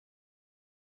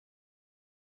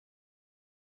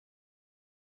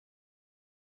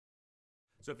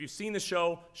So if you've seen the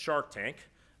show Shark Tank,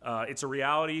 it's a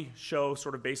reality show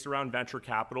sort of based around venture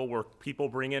capital where people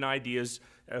bring in ideas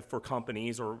for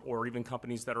companies or even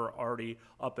companies that are already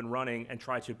up and running and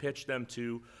try to pitch them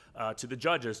to the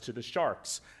judges, to the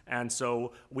sharks. And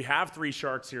so we have three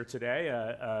sharks here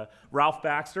today. Ralph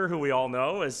Baxter, who we all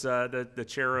know is the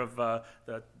chair of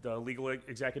the Legal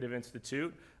Executive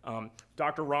Institute.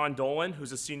 Dr. Ron Dolan,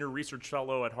 who's a senior research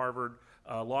fellow at Harvard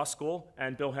Law School,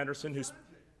 and Bill Henderson, who's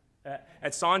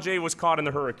and Sanjay was caught in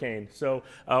the hurricane. So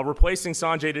replacing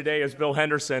Sanjay today is Bill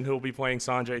Henderson, who will be playing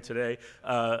Sanjay today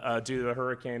due to the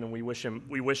hurricane, and we wish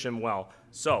him well.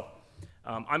 So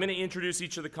I'm going to introduce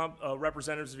each of the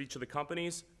representatives of each of the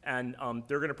companies, and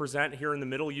they're going to present here in the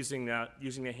middle using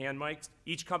the hand mics.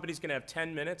 Each company is going to have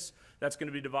 10 minutes. That's going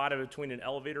to be divided between an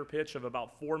elevator pitch of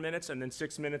about 4 minutes and then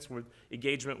 6 minutes with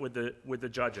engagement with the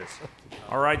judges.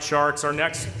 All right, Sharks. Our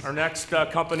next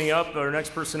company up, our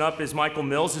next person up is Michael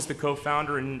Mills, who's the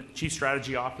co-founder and chief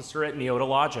strategy officer at Neota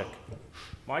Logic.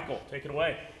 Michael, take it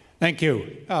away. Thank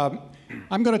you.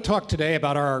 I'm going to talk today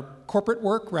about our corporate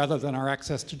work rather than our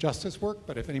access to justice work,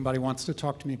 but if anybody wants to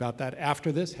talk to me about that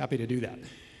after this, happy to do that.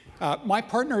 My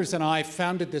partners and I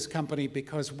founded this company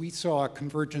because we saw a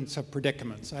convergence of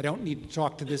predicaments. I don't need to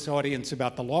talk to this audience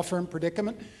about the law firm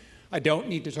predicament. I don't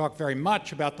need to talk very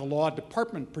much about the law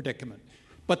department predicament,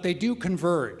 but they do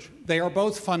converge. They are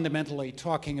both fundamentally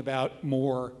talking about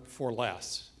more for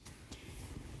less.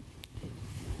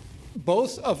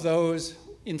 Both of those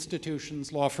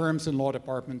institutions, law firms and law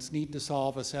departments, need to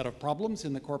solve a set of problems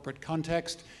in the corporate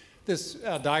context. This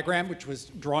diagram, which was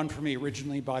drawn for me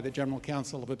originally by the general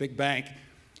counsel of a big bank,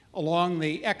 along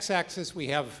the x-axis we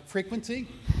have frequency,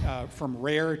 from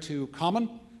rare to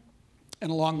common, and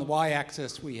along the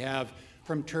y-axis we have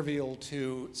from trivial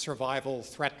to survival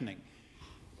threatening.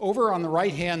 Over on the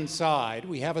right-hand side,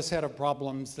 we have a set of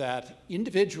problems that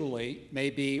individually may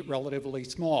be relatively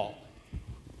small,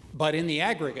 but in the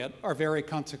aggregate are very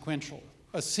consequential.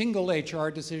 A single HR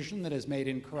decision that is made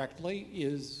incorrectly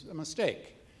is a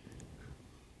mistake.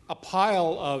 A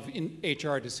pile of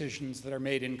HR decisions that are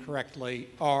made incorrectly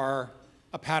are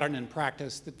a pattern in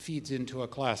practice that feeds into a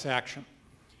class action.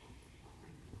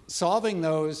 Solving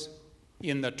those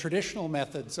in the traditional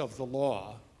methods of the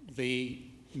law, the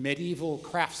medieval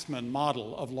craftsman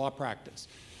model of law practice,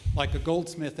 like a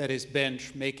goldsmith at his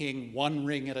bench making one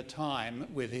ring at a time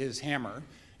with his hammer,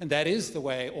 and that is the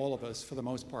way all of us, for the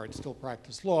most part, still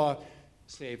practice law,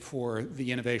 save for the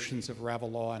innovations of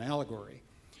Ravel law and allegory.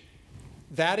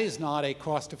 That is not a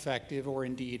cost-effective or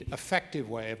indeed effective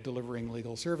way of delivering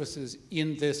legal services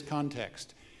in this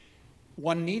context.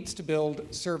 One needs to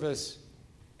build service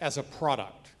as a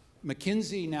product.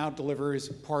 McKinsey now delivers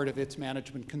part of its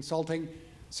management consulting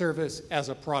service as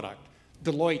a product.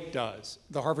 Deloitte does.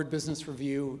 The Harvard Business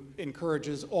Review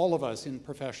encourages all of us in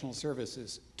professional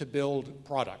services to build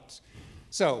products.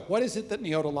 So what is it that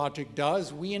Neota Logic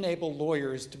does? We enable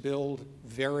lawyers to build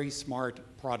very smart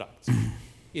products.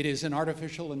 It is an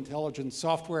artificial intelligence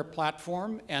software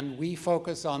platform, and we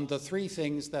focus on the three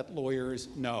things that lawyers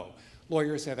know.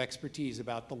 Lawyers have expertise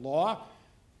about the law,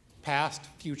 past,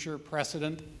 future,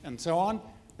 precedent, and so on.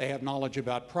 They have knowledge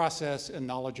about process and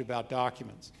knowledge about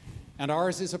documents. And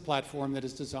ours is a platform that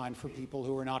is designed for people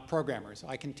who are not programmers.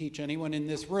 I can teach anyone in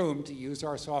this room to use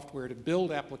our software to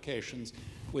build applications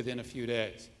within a few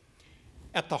days.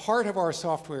 At the heart of our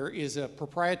software is a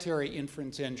proprietary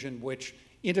inference engine which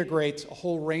integrates a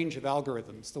whole range of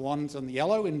algorithms. The ones on the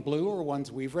yellow and blue are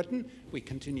ones we've written. We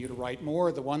continue to write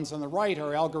more. The ones on the right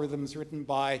are algorithms written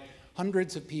by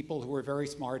hundreds of people who are very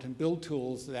smart and build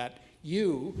tools that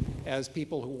you, as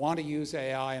people who want to use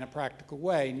AI in a practical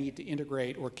way, need to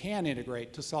integrate or can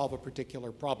integrate to solve a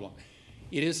particular problem.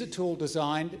 It is a tool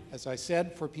designed, as I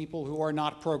said, for people who are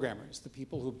not programmers. The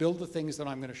people who build the things that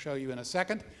I'm going to show you in a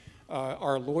second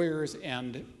are lawyers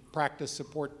and practice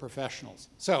support professionals.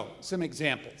 So, some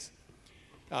examples.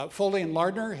 Foley &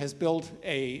 Lardner has built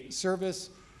a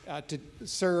service to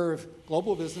serve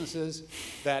global businesses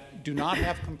that do not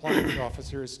have compliance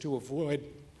officers to avoid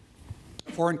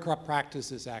Foreign Corrupt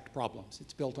Practices Act problems.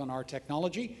 It's built on our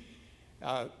technology.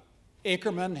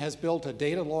 Ackerman has built a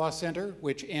data law center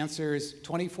which answers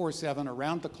 24/7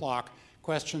 around the clock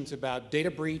questions about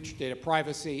data breach, data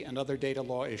privacy, and other data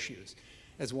law issues.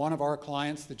 As one of our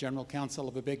clients, the general counsel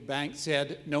of a big bank,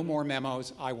 said, "No more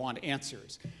memos, I want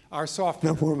answers." Our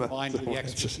software, combined with the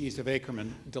expertise of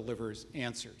Ackerman, delivers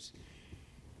answers.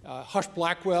 Hush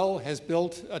Blackwell has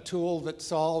built a tool that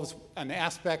solves a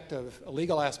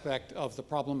legal aspect of the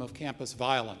problem of campus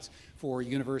violence for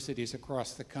universities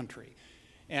across the country.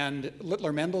 And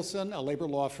Littler Mendelson, a labor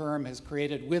law firm, has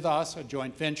created with us a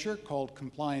joint venture called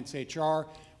Compliance HR,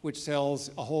 which sells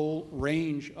a whole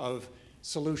range of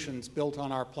solutions built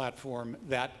on our platform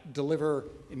that deliver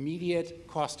immediate,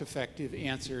 cost-effective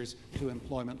answers to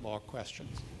employment law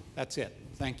questions. That's it.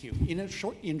 Thank you. In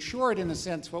short, in a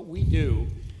sense, what we do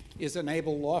is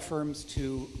enable law firms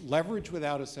to leverage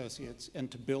without associates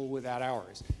and to bill without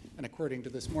hours. And according to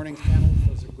this morning's panel,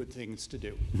 those are good things to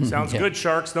do. Sounds good,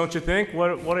 Sharks, don't you think?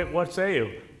 What say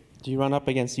you? Do you run up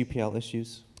against UPL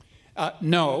issues?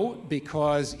 No,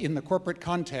 because in the corporate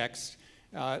context,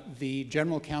 the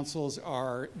general counsels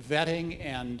are vetting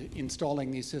and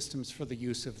installing these systems for the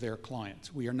use of their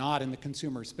clients. We are not in the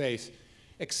consumer space,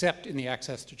 except in the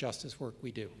access to justice work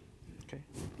we do. Okay.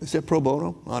 Is that pro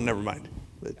bono? Oh, never mind.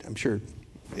 But I'm sure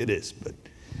it is. But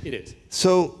it is.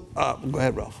 So go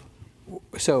ahead, Ralph.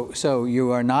 So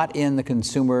you are not in the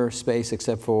consumer space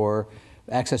except for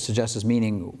access to justice,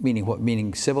 meaning what?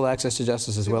 Meaning civil access to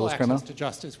justice as well as criminal? Civil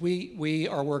access to justice. We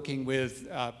are working with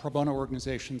pro bono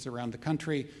organizations around the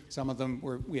country. Some of them,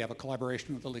 we have a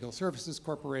collaboration with the Legal Services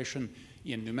Corporation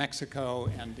in New Mexico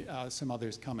and some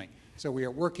others coming. So we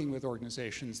are working with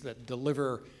organizations that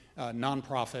deliver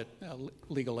nonprofit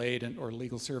legal aid or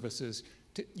legal services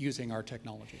using our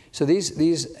technology. So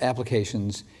these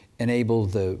applications enable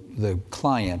the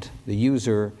client, the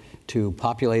user, to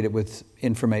populate it with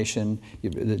information.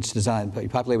 It's designed. You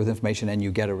populate with information, and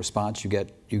you get a response. You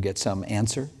get some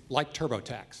answer. Like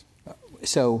TurboTax.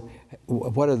 So,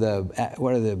 what are the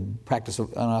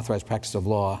unauthorized practice of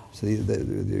law? So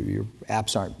your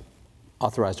apps aren't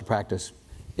authorized to practice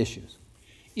issues.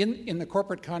 In the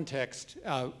corporate context,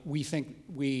 we think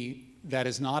that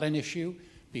is not an issue,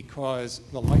 because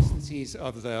the licensees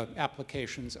of the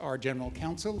applications are general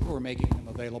counsel who are making them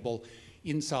available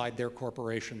inside their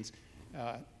corporations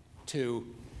to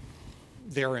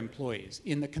their employees.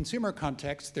 In the consumer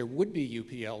context, there would be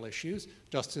UPL issues,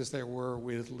 just as there were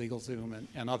with LegalZoom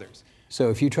and others. So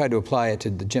if you tried to apply it to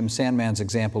the Jim Sandman's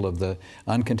example of the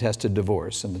uncontested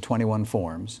divorce and the 21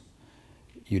 forms,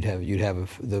 you'd have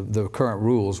the current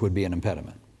rules would be an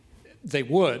impediment. They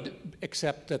would,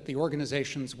 except that the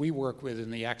organizations we work with in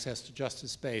the access to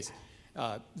justice space,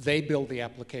 they build the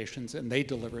applications and they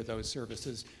deliver those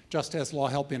services, just as Law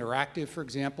Help Interactive, for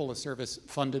example, a service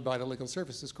funded by the Legal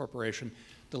Services Corporation,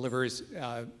 delivers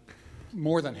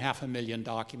more than 500,000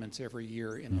 documents every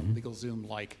year in a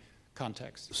LegalZoom-like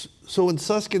context. So when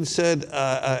Susskind said,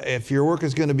 if your work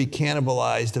is going to be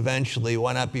cannibalized eventually,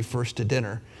 why not be first to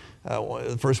dinner?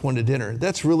 The first one to dinner.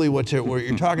 That's really what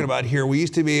you're talking about here. We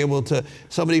used to be able to,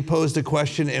 somebody posed a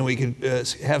question and we could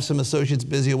have some associates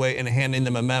busy away and handing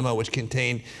them a memo which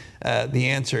contained the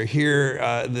answer. Here,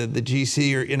 the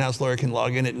GC or in-house lawyer can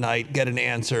log in at night, get an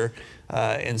answer,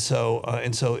 and so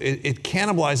it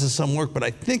cannibalizes some work. But I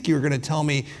think you were going to tell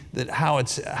me that how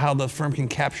the firm can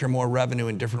capture more revenue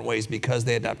in different ways because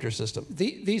they adopt your system.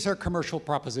 These are commercial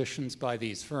propositions by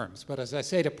these firms. But as I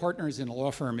say to partners in a law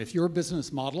firm, if your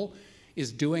business model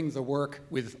is doing the work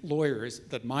with lawyers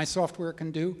that my software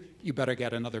can do, you better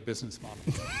get another business model.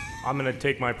 I'm going to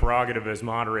take my prerogative as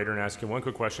moderator and ask you one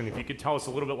quick question. If you could tell us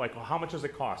a little bit, like, well, how much does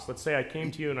it cost? Let's say I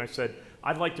came to you and I said,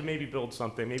 I'd like to maybe build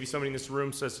something. Maybe somebody in this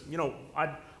room says, you know,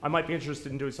 I might be interested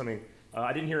in doing something.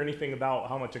 I didn't hear anything about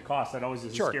how much it costs. That always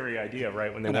is a scary idea,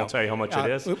 right? When they won't tell you how much it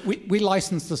is. We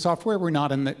license the software. We're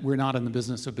not in the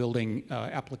business of building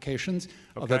applications.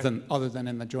 Okay. Other than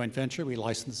in the joint venture, we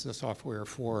license the software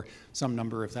for some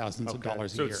number of thousands of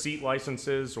dollars a year. So it's seat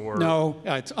licenses or? No,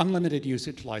 it's unlimited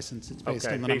usage license. It's based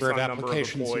on the number of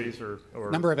applications.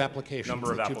 Number of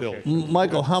applications that you build.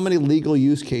 Michael, how many legal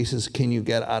use cases can you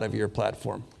get out of your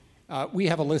platform? We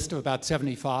have a list of about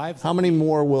 75. How many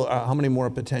more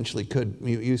potentially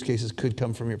use cases could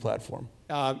come from your platform?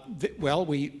 Well,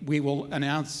 we will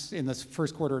announce in the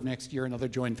first quarter of next year another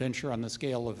joint venture on the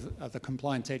scale of the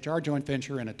compliance HR joint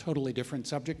venture in a totally different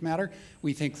subject matter.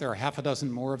 We think there are half a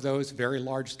dozen more of those, very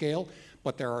large scale,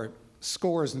 but there are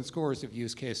scores and scores of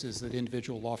use cases that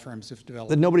individual law firms have developed.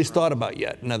 That nobody's thought about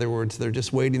yet. In other words, they're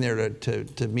just waiting there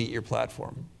to meet your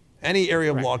platform. Any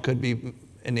area of law could be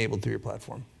enabled through your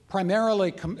platform.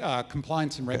 Primarily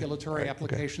compliance and regulatory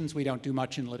applications. We don't do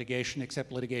much in litigation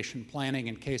except litigation planning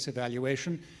and case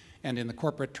evaluation. And in the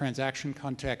corporate transaction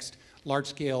context,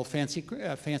 large-scale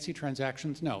fancy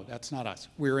transactions, no, that's not us.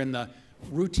 We're in the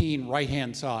routine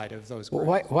right-hand side of those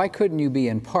groups. Why couldn't you be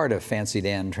in part of Fancy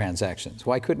Dan transactions?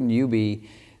 Why couldn't you be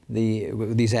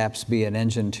these apps be an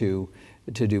engine to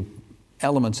do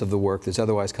elements of the work that's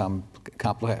otherwise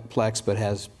complex but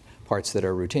has parts that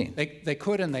are routine. They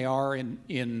could, and they are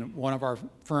in one of our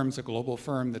firms, a global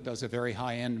firm that does a very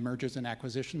high-end mergers and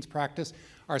acquisitions practice.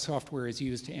 Our software is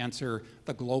used to answer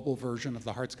the global version of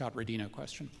the Hart-Scott-Rodino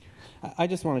question. I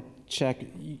just want to check.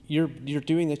 You're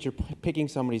doing this. You're picking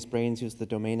somebody's brains who's the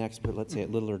domain expert, let's say at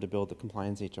Littler, to build the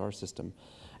compliance HR system,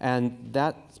 and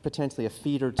that's potentially a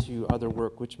feeder to other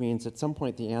work, which means at some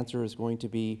point the answer is going to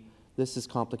be, this is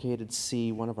complicated,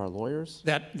 see one of our lawyers?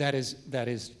 That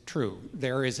is true.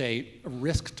 There is a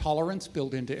risk tolerance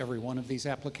built into every one of these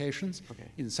applications. Okay.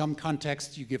 In some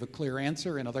contexts, you give a clear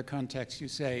answer. In other contexts, you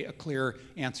say a clear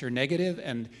answer negative.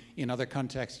 And in other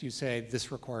contexts, you say this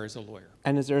requires a lawyer.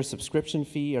 And is there a subscription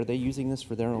fee? Are they using this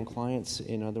for their own clients?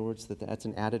 In other words, that's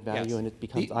an added value, Yes. and it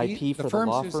becomes IP for the firms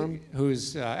law firm?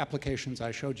 whose applications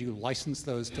I showed you license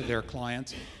those to their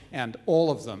clients, and all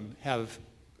of them have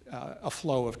a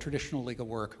flow of traditional legal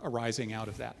work arising out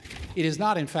of that. It is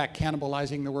not, in fact,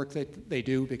 cannibalizing the work that they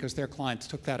do, because their clients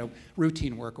took that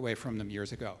routine work away from them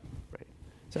years ago.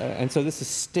 Right. So this is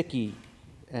sticky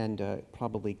and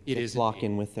probably It is lock indeed.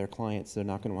 in with their clients. They're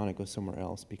not going to want to go somewhere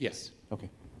else. Because, Yes. Okay.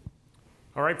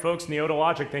 All right, folks, Neota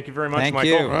Logic, thank you very much, Thank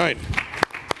Michael. you. All right.